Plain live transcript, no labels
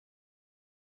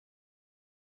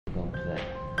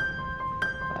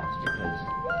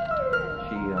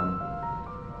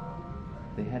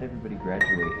had everybody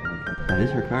graduate. That is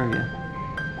her car, yeah.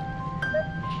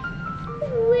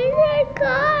 Where's our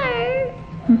car?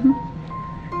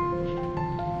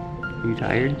 Are you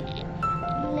tired?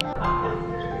 No.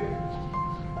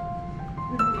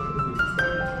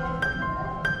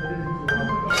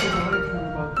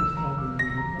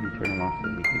 You turn them off so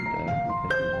you can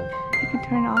replace them all. You can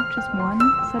turn off just one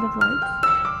set of lights.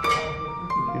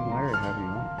 You can wire it however you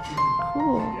want.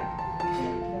 Cool.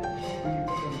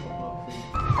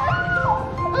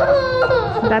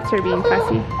 That's her being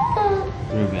fussy.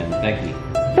 Ruben, Becky.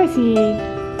 Fussy.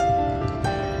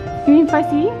 You mean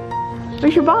fussy?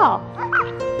 Where's your ball?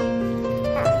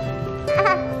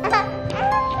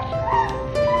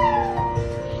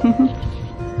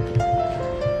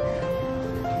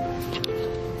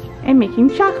 And making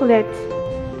chocolate.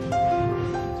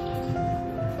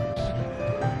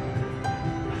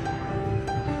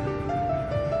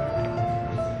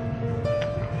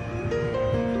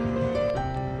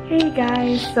 Hey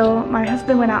guys, so my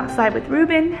husband went outside with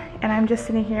Ruben and I'm just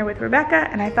sitting here with Rebecca,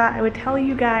 and I thought I would tell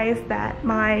you guys that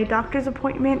my doctor's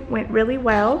appointment went really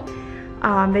well.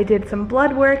 They did some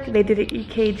blood work, they did an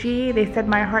EKG, they said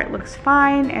my heart looks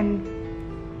fine, and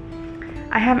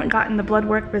I haven't gotten the blood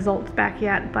work results back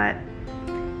yet, but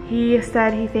he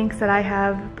said he thinks that I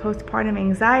have postpartum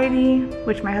anxiety,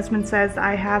 which my husband says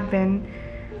I have been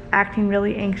acting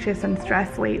really anxious and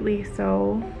stressed lately,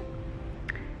 so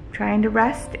trying to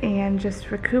rest and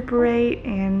just recuperate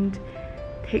and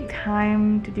take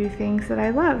time to do things that I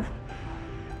love.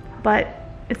 But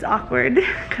it's awkward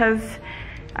because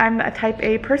I'm a type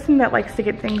A person that likes to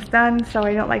get things done, so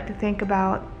I don't like to think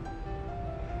about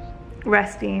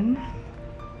resting.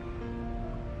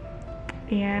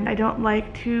 And I don't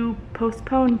like to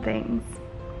postpone things.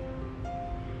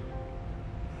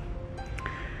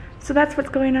 So that's what's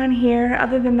going on here.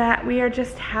 Other than that, we are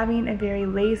just having a very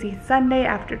lazy Sunday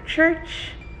after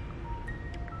church.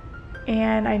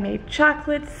 And I made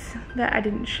chocolates that I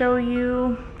didn't show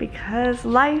you because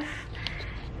life.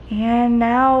 And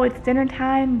now it's dinner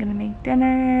time. I'm gonna make dinner,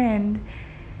 and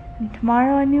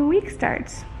tomorrow a new week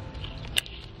starts.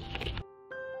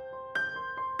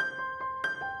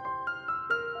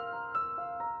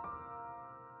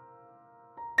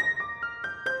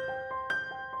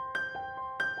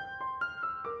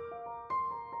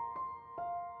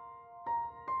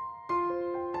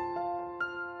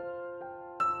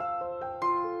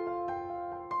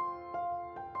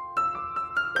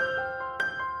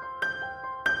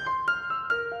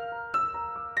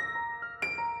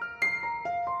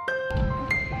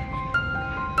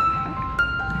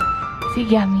 Is it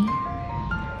yummy?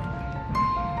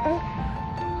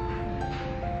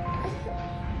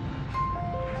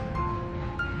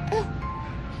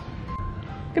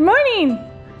 Good morning!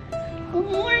 Good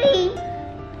morning.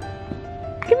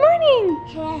 Good morning!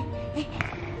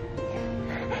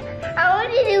 I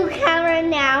want to do camera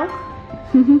now.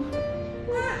 You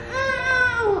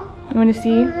want to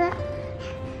see?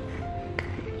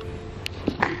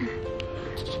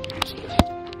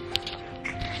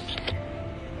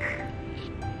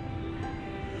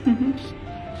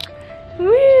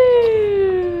 Woo!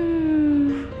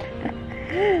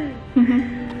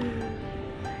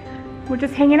 We're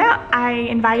just hanging out. I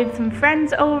invited some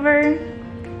friends over,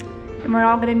 and we're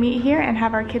all gonna meet here and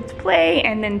have our kids play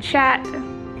and then chat.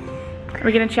 Are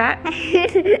we gonna chat?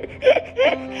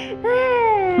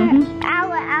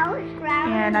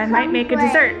 And I might make a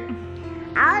dessert.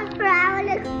 I was proud.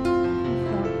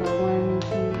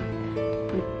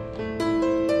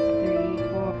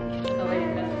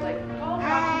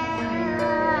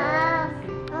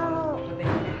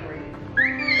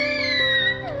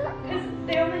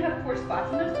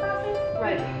 Spots in those classes?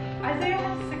 Right. Isaiah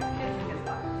has 6 kids in his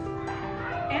class.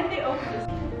 And they opened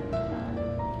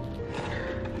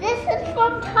This is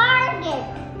from Target.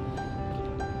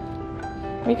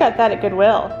 We got that at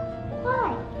Goodwill.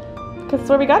 Why? Because that's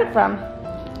where we got it from.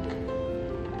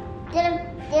 There's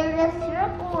a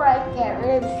circle right there.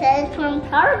 It says from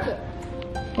Target.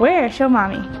 Where? Show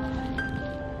mommy.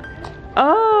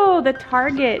 Oh, the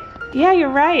Target. Yeah, you're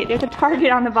right. There's a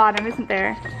Target on the bottom, isn't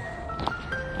there?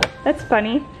 That's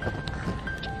funny.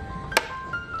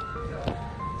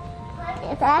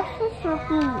 It's actually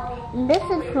from, this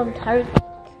is from Target.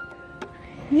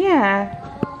 Yeah.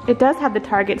 It does have the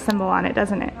Target symbol on it,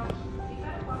 doesn't it?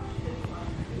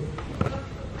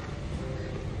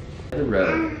 The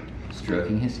road,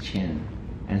 stroking his chin,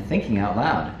 and thinking out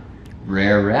loud.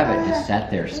 Brer Rabbit just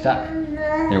sat there stuck.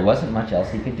 There wasn't much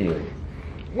else he could do.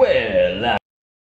 Well,